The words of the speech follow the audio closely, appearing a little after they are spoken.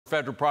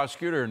federal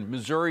prosecutor and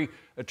Missouri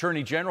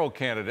Attorney General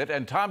candidate,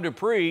 and Tom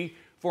Dupree,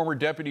 former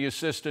Deputy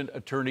Assistant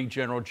Attorney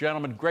General.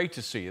 Gentlemen, great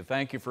to see you.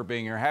 Thank you for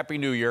being here. Happy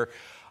New Year.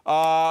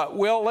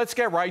 Well, let's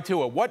get right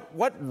to it.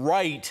 What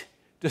right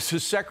does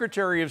the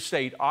Secretary of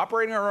State,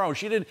 operating on her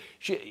own,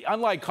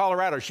 unlike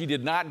Colorado, she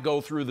did not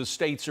go through the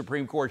state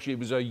Supreme Court. It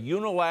was a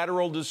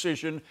unilateral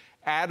decision,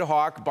 ad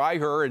hoc by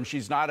her, and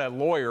she's not a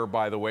lawyer,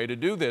 by the way, to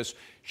do this.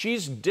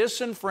 She's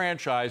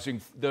disenfranchising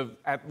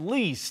at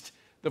least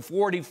the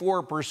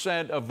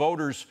 44% of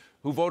voters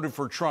who voted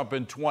for Trump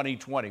in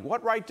 2020.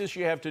 What right does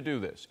she have to do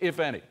this, if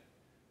any?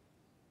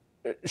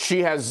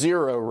 She has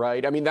zero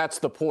right. I mean, that's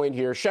the point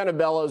here. Shenna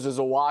Bellows is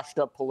a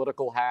washed-up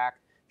political hack.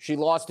 She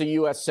lost a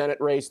U.S. Senate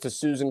race to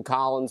Susan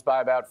Collins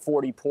by about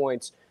 40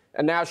 points,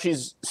 and now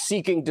she's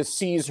seeking to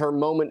seize her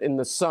moment in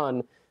the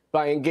sun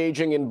by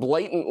engaging in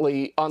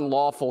blatantly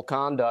unlawful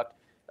conduct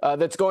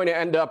that's going to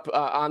end up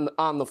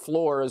on the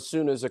floor as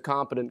soon as a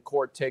competent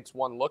court takes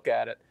one look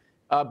at it.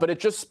 But it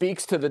just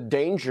speaks to the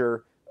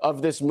danger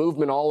of this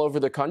movement all over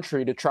the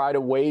country to try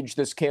to wage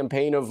this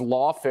campaign of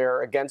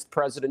lawfare against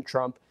President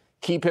Trump,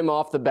 keep him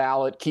off the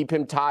ballot, keep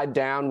him tied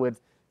down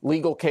with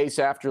legal case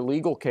after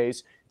legal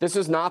case. This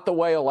is not the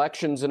way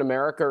elections in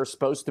America are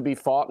supposed to be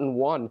fought and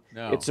won.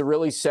 No. It's a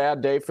really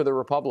sad day for the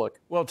Republic.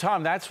 Well,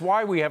 Tom, that's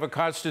why we have a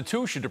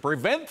Constitution, to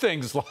prevent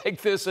things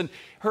like this. And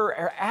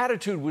her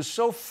attitude was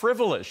so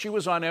frivolous. She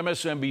was on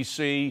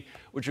MSNBC,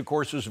 which, of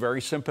course, was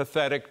very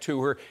sympathetic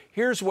to her.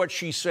 Here's what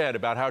she said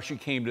about how she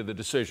came to the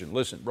decision.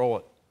 Listen, roll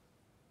it.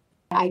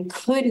 I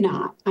could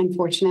not,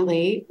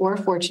 unfortunately or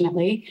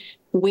fortunately,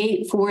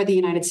 wait for the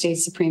United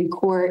States Supreme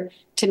Court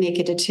to make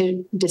a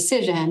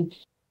decision.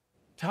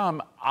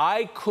 Tom,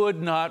 I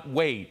could not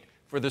wait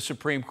for the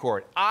Supreme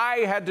Court. I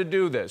had to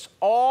do this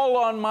all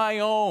on my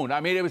own.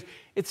 I mean,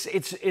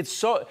 it's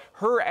so,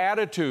 her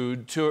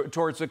attitude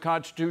towards the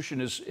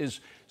Constitution is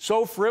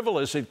so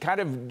frivolous. It kind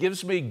of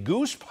gives me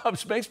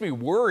goosebumps, makes me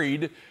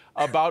worried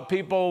about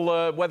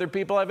people, whether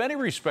people have any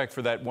respect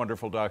for that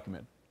wonderful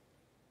document.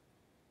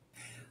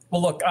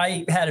 Well, look,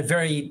 I had a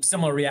very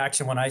similar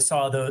reaction when I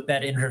saw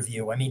that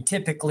interview. I mean,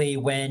 typically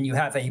when you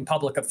have a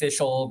public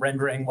official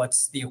rendering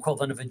what's the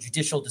equivalent of a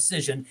judicial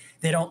decision,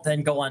 they don't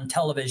then go on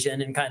television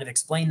and kind of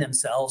explain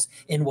themselves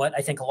in what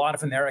I think a lot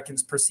of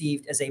Americans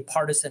perceived as a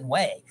partisan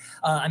way.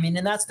 I mean,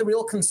 and that's the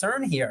real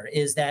concern here,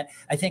 is that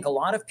I think a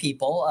lot of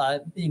people,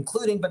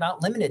 including but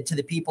not limited to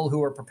the people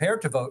who are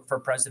prepared to vote for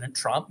President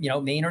Trump,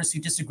 Mainers who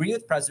disagree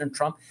with President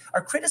Trump,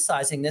 are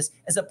criticizing this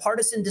as a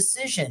partisan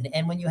decision.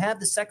 And when you have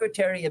the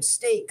Secretary of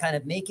State kind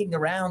of making the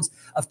rounds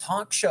of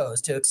talk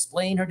shows to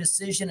explain her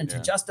decision and to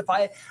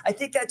justify it, I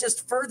think that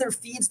just further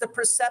feeds the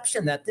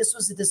perception that this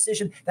was a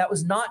decision that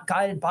was not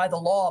guided by the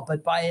law,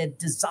 but by a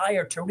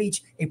desire to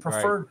reach a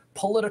preferred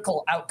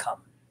political outcome.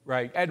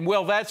 Right. And,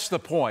 well, that's the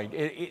point.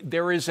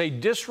 There is a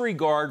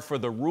disregard for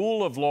the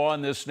rule of law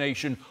in this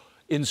nation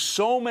in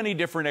so many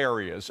different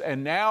areas.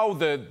 And now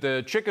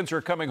the chickens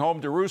are coming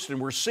home to roost, and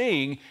we're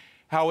seeing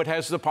how it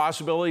has the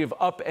possibility of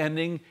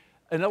upending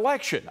an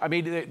election. I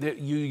mean,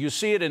 you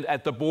see it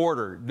at the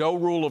border, no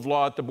rule of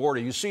law at the border.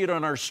 You see it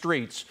on our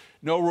streets,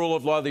 no rule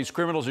of law. These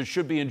criminals that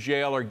should be in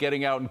jail are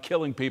getting out and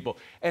killing people.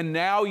 And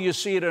now you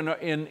see it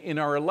in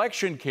our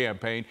election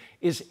campaign.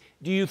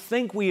 Do you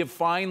think we have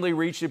finally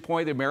reached the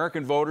point, the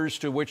American voters,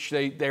 to which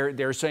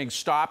they're saying,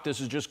 stop, this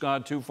has just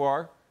gone too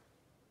far?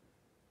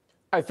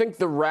 I think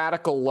the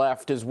radical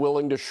left is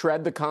willing to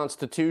shred the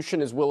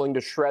Constitution, is willing to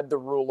shred the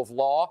rule of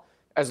law,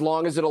 as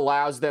long as it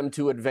allows them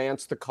to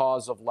advance the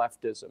cause of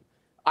leftism.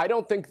 I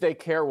don't think they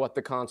care what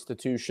the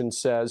Constitution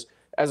says,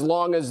 as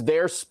long as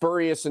their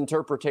spurious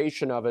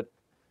interpretation of it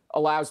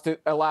allows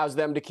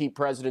them to keep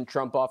President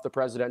Trump off the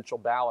presidential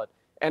ballot.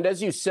 And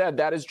as you said,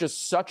 that is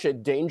just such a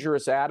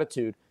dangerous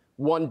attitude,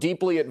 one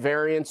deeply at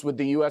variance with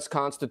the U.S.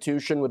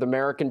 Constitution, with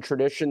American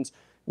traditions,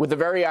 with the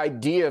very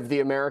idea of the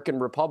American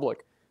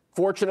Republic.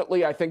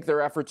 Fortunately, I think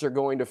their efforts are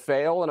going to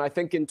fail, and I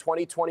think in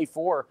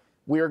 2024,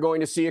 we are going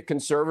to see a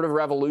conservative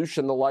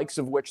revolution, the likes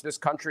of which this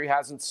country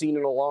hasn't seen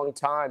in a long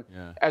time,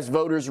 as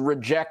voters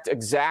reject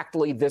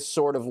exactly this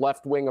sort of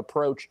left-wing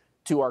approach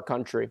to our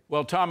country.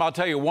 Well, Tom, I'll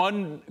tell you,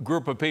 one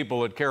group of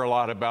people that care a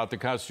lot about the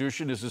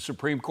Constitution is the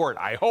Supreme Court.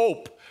 I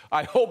hope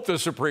the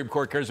Supreme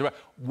Court cares about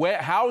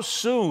how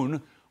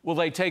soon will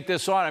they take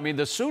this on. I mean,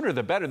 the sooner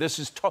the better. This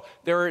is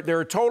there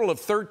are a total of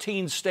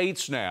 13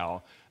 states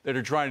now that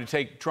are trying to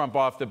take Trump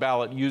off the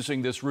ballot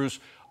using this ruse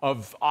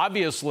of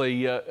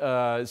obviously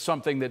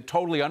something that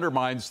totally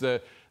undermines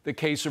the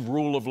case of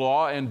rule of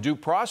law and due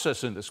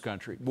process in this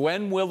country.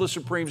 When will the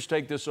Supremes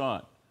take this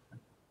on?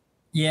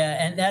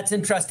 Yeah, and that's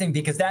interesting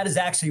because that is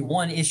actually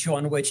one issue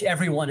on which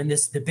everyone in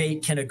this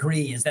debate can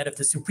agree, is that if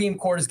the Supreme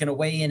Court is going to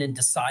weigh in and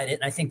decide it,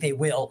 and I think they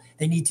will,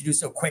 they need to do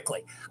so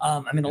quickly.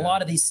 I mean, a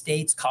lot of these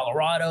states,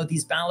 Colorado,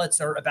 these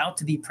ballots are about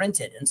to be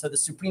printed. And so the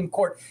Supreme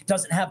Court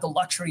doesn't have the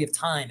luxury of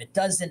time. It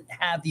doesn't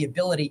have the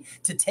ability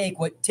to take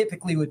what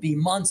typically would be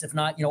months, if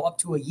not, up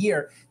to a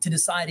year to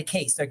decide a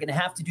case. They're going to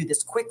have to do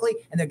this quickly,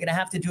 and they're going to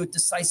have to do it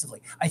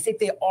decisively. I think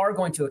they are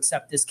going to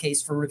accept this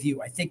case for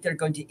review. I think they're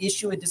going to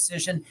issue a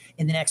decision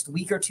in the next week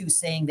week or two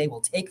saying they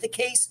will take the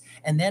case,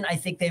 and then I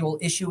think they will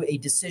issue a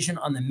decision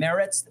on the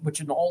merits, which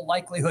in all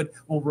likelihood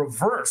will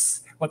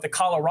reverse what the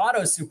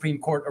Colorado Supreme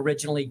Court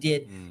originally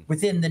did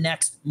within the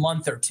next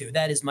month or two.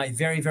 That is my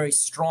very, very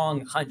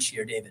strong hunch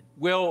here, David.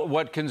 Will,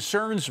 what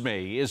concerns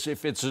me is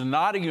if it's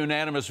not a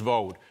unanimous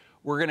vote,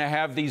 we're going to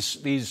have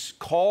these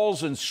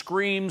calls and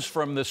screams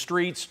from the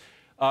streets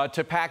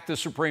to pack the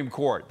Supreme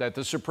Court, that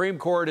the Supreme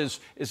Court is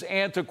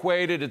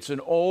antiquated, it's an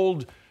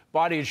old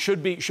body, it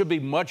should be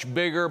much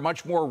bigger,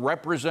 much more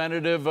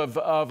representative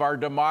of our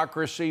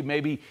democracy,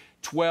 maybe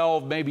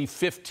 12, maybe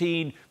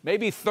 15,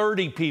 maybe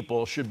 30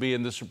 people should be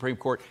in the Supreme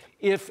Court,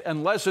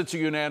 unless it's a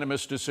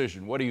unanimous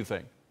decision. What do you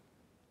think?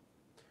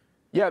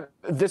 Yeah,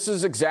 this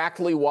is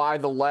exactly why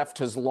the left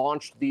has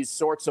launched these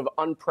sorts of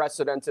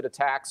unprecedented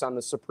attacks on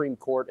the Supreme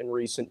Court in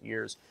recent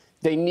years.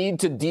 They need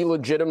to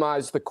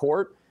delegitimize the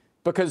court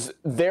because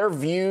their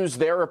views,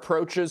 their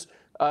approaches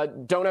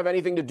don't have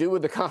anything to do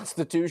with the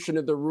Constitution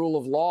or the rule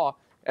of law,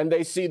 and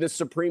they see the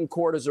Supreme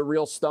Court as a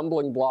real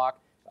stumbling block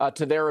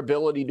to their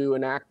ability to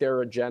enact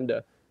their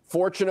agenda.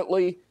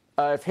 Fortunately,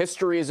 if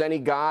history is any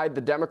guide,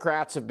 the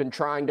Democrats have been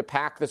trying to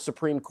pack the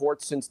Supreme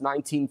Court since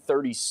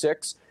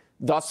 1936.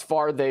 Thus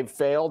far, they've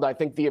failed. I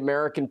think the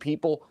American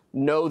people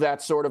know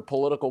that sort of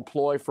political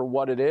ploy for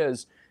what it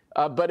is.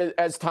 But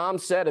as Tom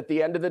said, at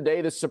the end of the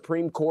day, the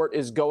Supreme Court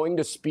is going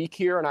to speak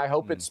here, and I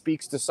hope it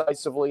speaks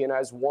decisively and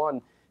as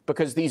one,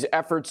 because these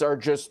efforts are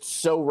just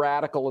so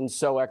radical and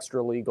so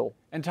extra legal.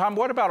 And Tom,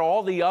 what about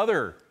all the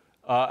other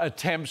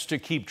attempts to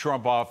keep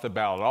Trump off the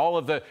ballot? All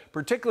of the,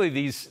 particularly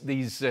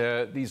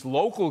these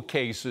local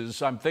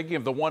cases. I'm thinking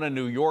of the one in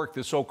New York,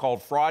 the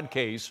so-called fraud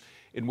case,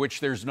 in which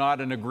there's not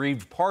an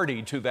aggrieved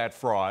party to that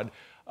fraud.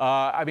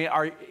 I mean,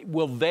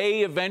 will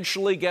they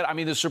eventually get? I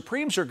mean, the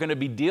Supremes are going to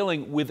be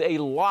dealing with a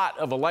lot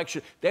of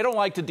elections. They don't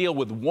like to deal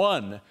with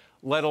one,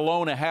 let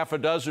alone a half a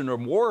dozen or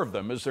more of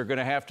them, as they're going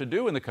to have to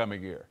do in the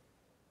coming year.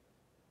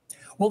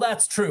 Well,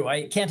 that's true.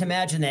 I can't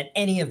imagine that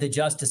any of the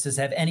justices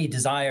have any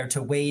desire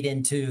to wade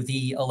into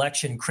the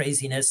election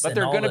craziness. But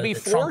they're going to be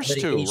forced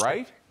to,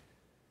 right?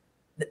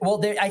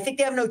 Well, I think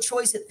they have no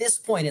choice at this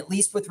point, at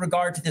least with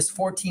regard to this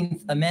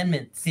 14th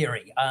Amendment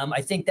theory.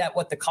 I think that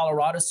what the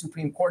Colorado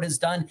Supreme Court has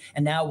done,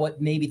 and now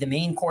what maybe the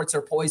Maine courts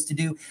are poised to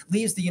do,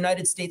 leaves the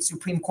United States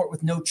Supreme Court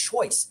with no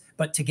choice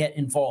but to get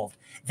involved.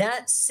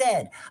 That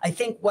said, I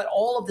think what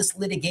all of this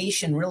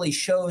litigation really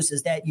shows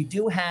is that you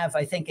do have,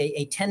 I think,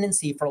 a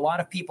tendency for a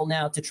lot of people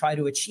now to try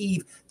to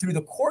achieve through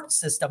the court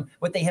system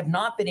what they have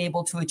not been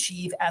able to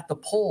achieve at the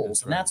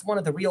polls. And that's one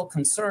of the real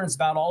concerns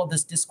about all of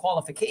this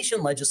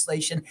disqualification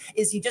legislation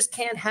is you just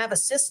can't have a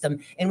system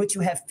in which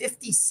you have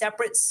 50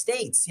 separate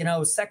states, you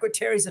know,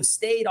 secretaries of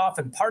state,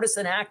 often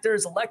partisan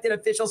actors, elected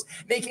officials,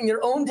 making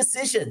their own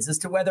decisions as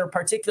to whether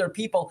particular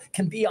people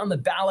can be on the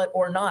ballot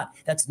or not.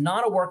 That's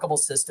not a workable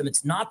system.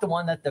 It's not the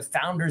one that the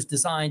founders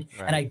designed,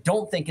 and I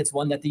don't think it's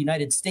one that the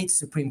United States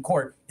Supreme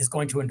Court is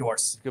going to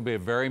endorse. It's going to be a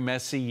very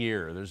messy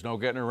year. There's no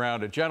getting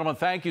around it. Gentlemen,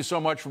 thank you so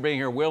much for being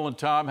here. Will and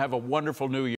Tom, have a wonderful new year.